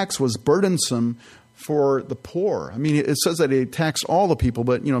that tax was burdensome for the poor. I mean, it says that it taxed all the people,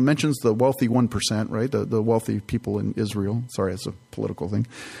 but, it mentions the wealthy 1%, right? The wealthy people in Israel. Sorry, it's a political thing.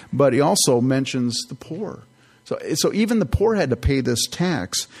 But he also mentions the poor. So even the poor had to pay this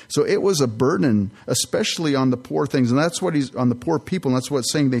tax. So it was a burden, especially on the poor things. And that's what he's on the poor people. And that's what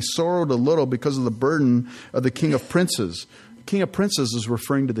it's saying. They sorrowed a little because of the burden of the king of princes. The king of princes is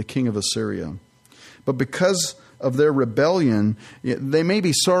referring to the king of Assyria. But because of their rebellion, they may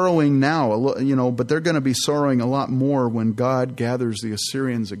be sorrowing now, but they're going to be sorrowing a lot more when God gathers the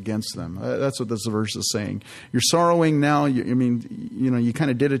Assyrians against them. That's what this verse is saying. You're sorrowing now. You kind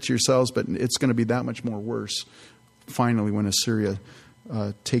of did it to yourselves, but it's going to be that much more worse finally when Assyria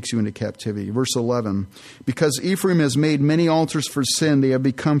takes you into captivity. Verse 11, because Ephraim has made many altars for sin, they have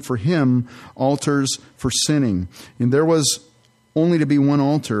become for him altars for sinning. And there was only to be one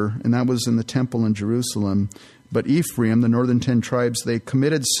altar, and that was in the temple in Jerusalem. But Ephraim, the northern 10 tribes, they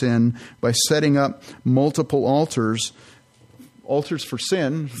committed sin by setting up multiple altars for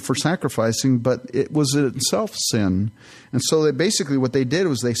sin, for sacrificing, but it was itself sin. And so basically what they did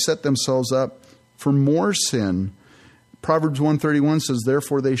was they set themselves up for more sin. Proverbs 1:31 says,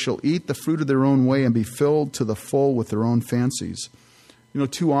 therefore they shall eat the fruit of their own way and be filled to the full with their own fancies.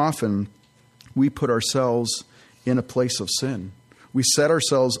 Too often we put ourselves in a place of sin. We set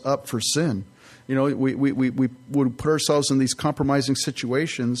ourselves up for sin. We would put ourselves in these compromising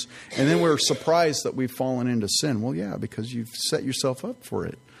situations, and then we're surprised that we've fallen into sin. Well, yeah, because you've set yourself up for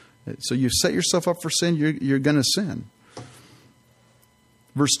it. So you've set yourself up for sin, you're going to sin.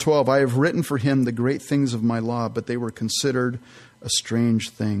 Verse 12, I have written for him the great things of my law, but they were considered a strange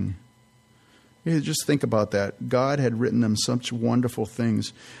thing. Just think about that. God had written them such wonderful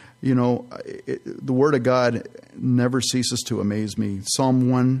things. The Word of God never ceases to amaze me. Psalm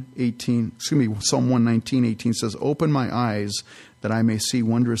 119:18 says, open my eyes that I may see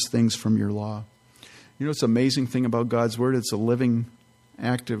wondrous things from your law. It's an amazing thing about God's Word. It's a living,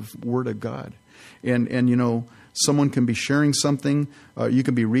 active Word of God. And someone can be sharing something, you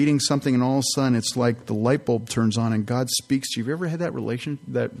can be reading something, and all of a sudden it's like the light bulb turns on and God speaks to you. Have you ever had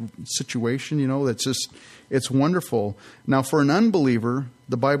that situation, that's just, it's wonderful. Now, for an unbeliever,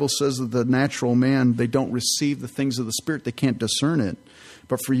 the Bible says that the natural man, they don't receive the things of the Spirit. They can't discern it.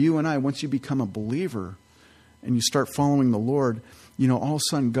 But for you and I, once you become a believer and you start following the Lord, all of a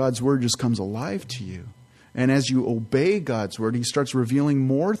sudden God's Word just comes alive to you. And as you obey God's Word, He starts revealing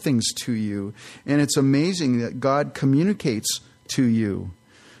more things to you. And it's amazing that God communicates to you.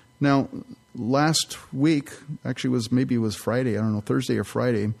 Now, last week, actually it was Friday, I don't know, Thursday or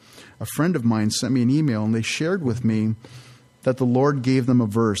Friday, a friend of mine sent me an email and they shared with me that the Lord gave them a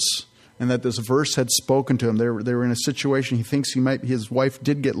verse and that this verse had spoken to him. They were in a situation, he thinks his wife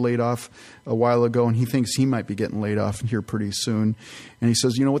did get laid off a while ago, and he thinks he might be getting laid off here pretty soon. And he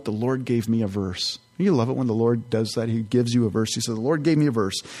says, you know what, the Lord gave me a verse. You love it when the Lord does that. He gives you a verse. He says, the Lord gave me a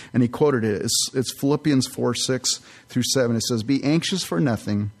verse. And he quoted it. It's Philippians 4:6-7. It says, be anxious for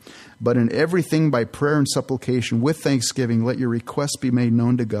nothing, but in everything by prayer and supplication with thanksgiving, let your requests be made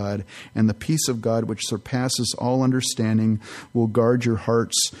known to God. And the peace of God, which surpasses all understanding, will guard your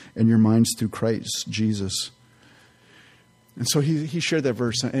hearts and your minds through Christ Jesus. And so he shared that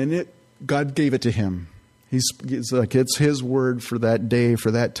verse, and God gave it to him. It's like it's his word for that day, for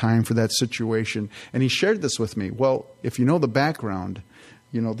that time, for that situation. And he shared this with me. Well, if you know the background,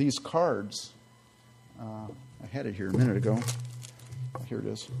 these cards, I had it here a minute ago. Here it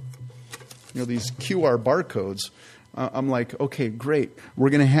is. These QR barcodes, I'm like, okay, great. We're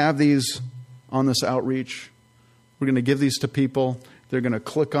going to have these on this outreach. We're going to give these to people. They're going to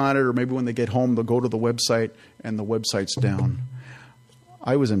click on it, or maybe when they get home, they'll go to the website, and the website's down.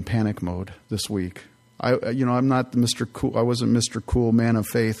 I was in panic mode this week. I'm not Mr. Cool. I wasn't Mr. Cool, man of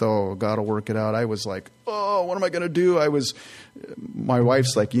faith. Oh, God will work it out. I was like, oh, what am I going to do? My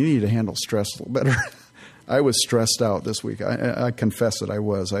wife's like, you need to handle stress a little better. I was stressed out this week. I confess it. I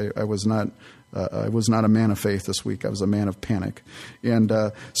was. I was not a man of faith this week. I was a man of panic. And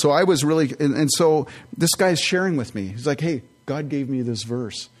so I was really, and so this guy's sharing with me. He's like, hey, God gave me this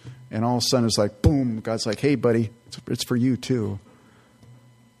verse. And all of a sudden it's like, boom, God's like, hey, buddy, it's for you too.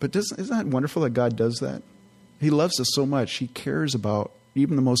 But isn't that wonderful that God does that? He loves us so much. He cares about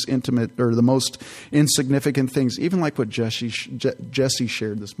even the most intimate or the most insignificant things, even like what Jesse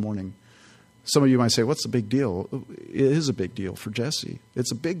shared this morning. Some of you might say, what's the big deal? It is a big deal for Jesse.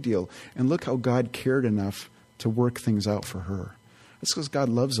 It's a big deal. And look how God cared enough to work things out for her. It's because God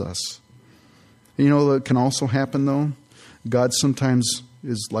loves us. And you know what can also happen, though? God sometimes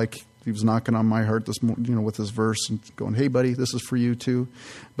is like he was knocking on my heart this morning, with this verse and going, hey, buddy, this is for you too.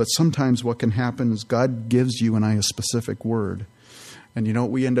 But sometimes what can happen is God gives you and I a specific word. And you know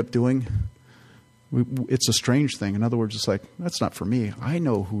what we end up doing? It's a strange thing. In other words, it's like, that's not for me. I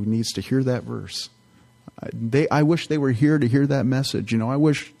know who needs to hear that verse. I wish they were here to hear that message. I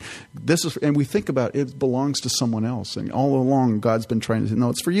wish this is, and we think about it belongs to someone else. And all along, God's been trying to say, no,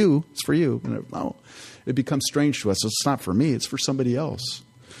 it's for you. It's for you. And it becomes strange to us. It's not for me. It's for somebody else.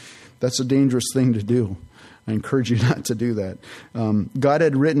 That's a dangerous thing to do. I encourage you not to do that. God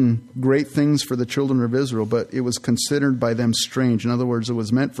had written great things for the children of Israel, but it was considered by them strange. In other words, it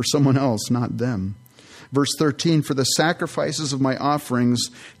was meant for someone else, not them. Verse 13, for the sacrifices of my offerings,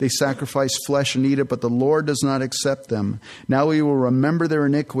 they sacrifice flesh and eat it, but the Lord does not accept them. Now he will remember their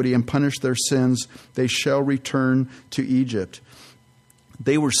iniquity and punish their sins. They shall return to Egypt.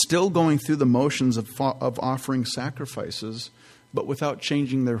 They were still going through the motions of offering sacrifices, but without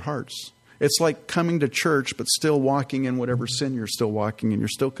changing their hearts. It's like coming to church, but still walking in whatever sin you're still walking in. You're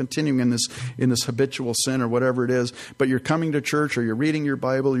still continuing in this habitual sin or whatever it is. But you're coming to church, or you're reading your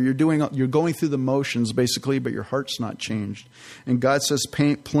Bible, or you're going through the motions basically, but your heart's not changed. And God says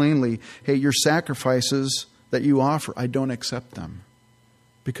plainly, hey, your sacrifices that you offer, I don't accept them,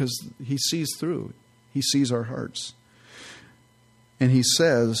 because He sees through. He sees our hearts. And He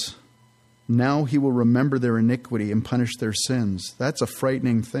says, now He will remember their iniquity and punish their sins. That's a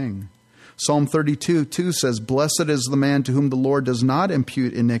frightening thing. Psalm 32:2 says, blessed is the man to whom the Lord does not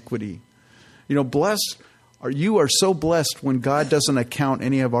impute iniquity. You are so blessed when God doesn't account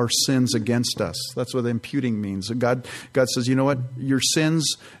any of our sins against us. That's what imputing means. God says, you know what? Your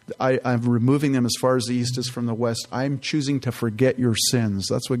sins, I'm removing them as far as the east is from the west. I'm choosing to forget your sins.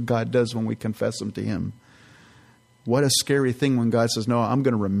 That's what God does when we confess them to Him. What a scary thing when God says, no, I'm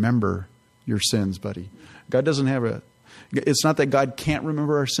going to remember your sins, buddy. God doesn't have it's not that God can't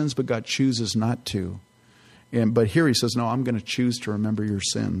remember our sins, but God chooses not to. But here He says, no, I'm going to choose to remember your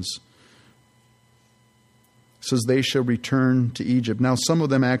sins. It says they shall return to Egypt. Now, some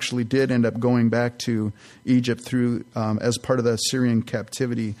of them actually did end up going back to Egypt through as part of the Assyrian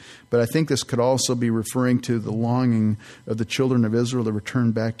captivity. But I think this could also be referring to the longing of the children of Israel to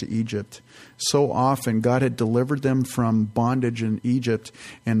return back to Egypt. So often, God had delivered them from bondage in Egypt,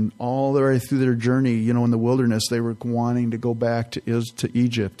 and all the way through their journey, in the wilderness, they were wanting to go back to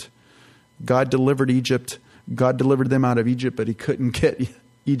Egypt. God delivered them out of Egypt, but He couldn't get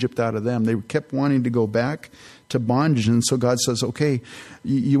Egypt out of them. They kept wanting to go back to bondage. And so God says, okay,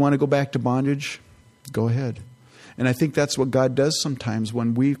 you want to go back to bondage? Go ahead. And I think that's what God does sometimes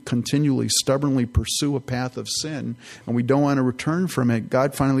when we continually, stubbornly pursue a path of sin and we don't want to return from it.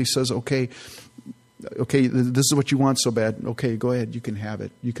 God finally says, okay, this is what you want so bad. Okay, go ahead. You can have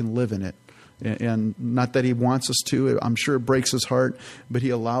it. You can live in it. And not that He wants us to. I'm sure it breaks His heart, but He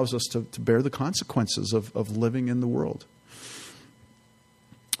allows us to bear the consequences of living in the world.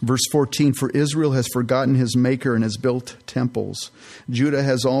 Verse 14, for Israel has forgotten his maker and has built temples. Judah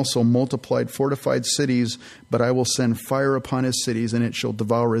has also multiplied fortified cities, but I will send fire upon his cities, and it shall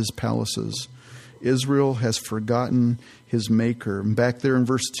devour his palaces. Israel has forgotten his maker. And back there in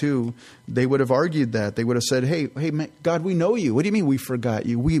verse 2, they would have argued that. They would have said, hey, God, we know you. What do you mean we forgot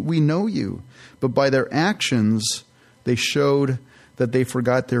you? We know you. But by their actions, they showed that they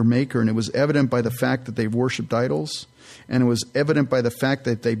forgot their maker. And it was evident by the fact that they worshipped idols. And it was evident by the fact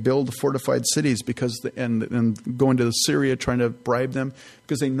that they build fortified cities and going to Syria trying to bribe them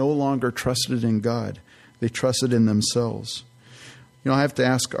because they no longer trusted in God. They trusted in themselves. I have to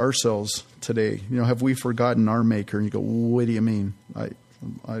ask ourselves today, have we forgotten our maker? And you go, what do you mean?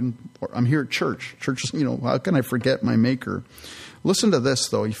 I'm here at church. Church, how can I forget my Maker? Listen to this,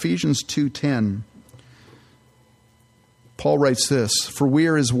 though. Ephesians 2:10. Paul writes this, "For we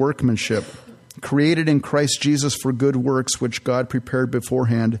are his workmanship, created in Christ Jesus for good works, which God prepared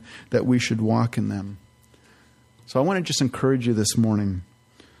beforehand that we should walk in them." So I want to just encourage you this morning.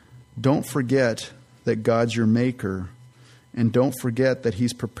 Don't forget that God's your Maker, and don't forget that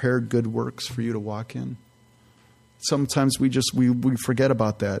he's prepared good works for you to walk in. Sometimes we forget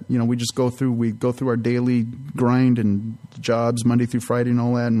about that. We go through our daily grind and jobs Monday through Friday and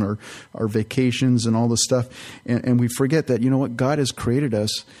all that, and our vacations and all this stuff. And we forget that, God has created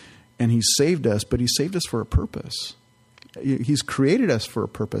us and he's saved us, but he saved us for a purpose. He's created us for a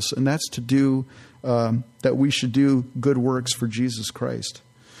purpose, and that's to do, that we should do good works for Jesus Christ.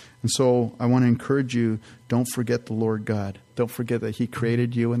 And so I want to encourage you, don't forget the Lord God. Don't forget that he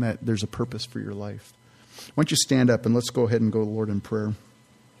created you and that there's a purpose for your life. Why don't you stand up and let's go ahead and go to the Lord in prayer.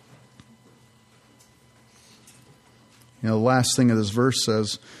 The last thing of this verse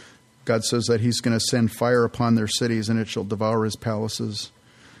says, God says that he's going to send fire upon their cities and it shall devour his palaces.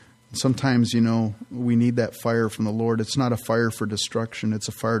 Sometimes, we need that fire from the Lord. It's not a fire for destruction. It's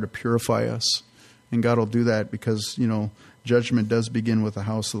a fire to purify us. And God will do that because, judgment does begin with the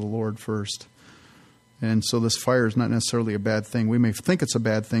house of the Lord first. And so this fire is not necessarily a bad thing. We may think it's a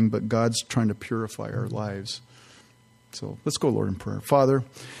bad thing, but God's trying to purify our lives. So let's go, Lord, in prayer. Father,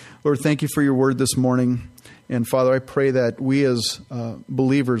 Lord, thank you for your word this morning. And Father, I pray that we as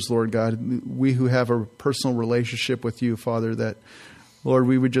believers, Lord God, we who have a personal relationship with you, Father, that, Lord,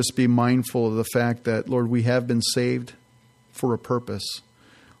 we would just be mindful of the fact that, Lord, we have been saved for a purpose.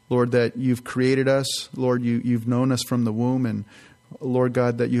 Lord, that you've created us. Lord, you've known us from the womb, and Lord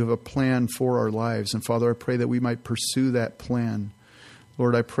God, that you have a plan for our lives. And Father, I pray that we might pursue that plan.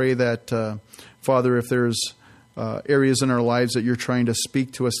 Lord, I pray that, Father, if there's areas in our lives that you're trying to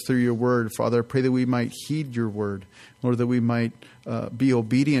speak to us through your word, Father, I pray that we might heed your word. Lord, that we might be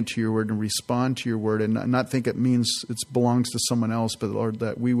obedient to your word and respond to your word and not think it means it belongs to someone else, but Lord,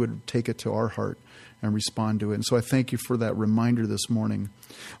 that we would take it to our heart and respond to it. And so I thank you for that reminder this morning.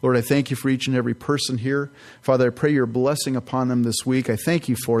 Lord, I thank you for each and every person here. Father, I pray your blessing upon them this week. I thank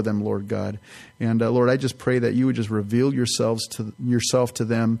you for them, Lord God. And Lord, I just pray that you would just reveal yourself to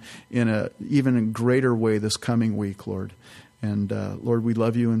them in a even greater way this coming week, Lord. And Lord, we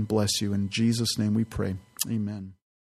love you and bless you. In Jesus' name we pray. Amen.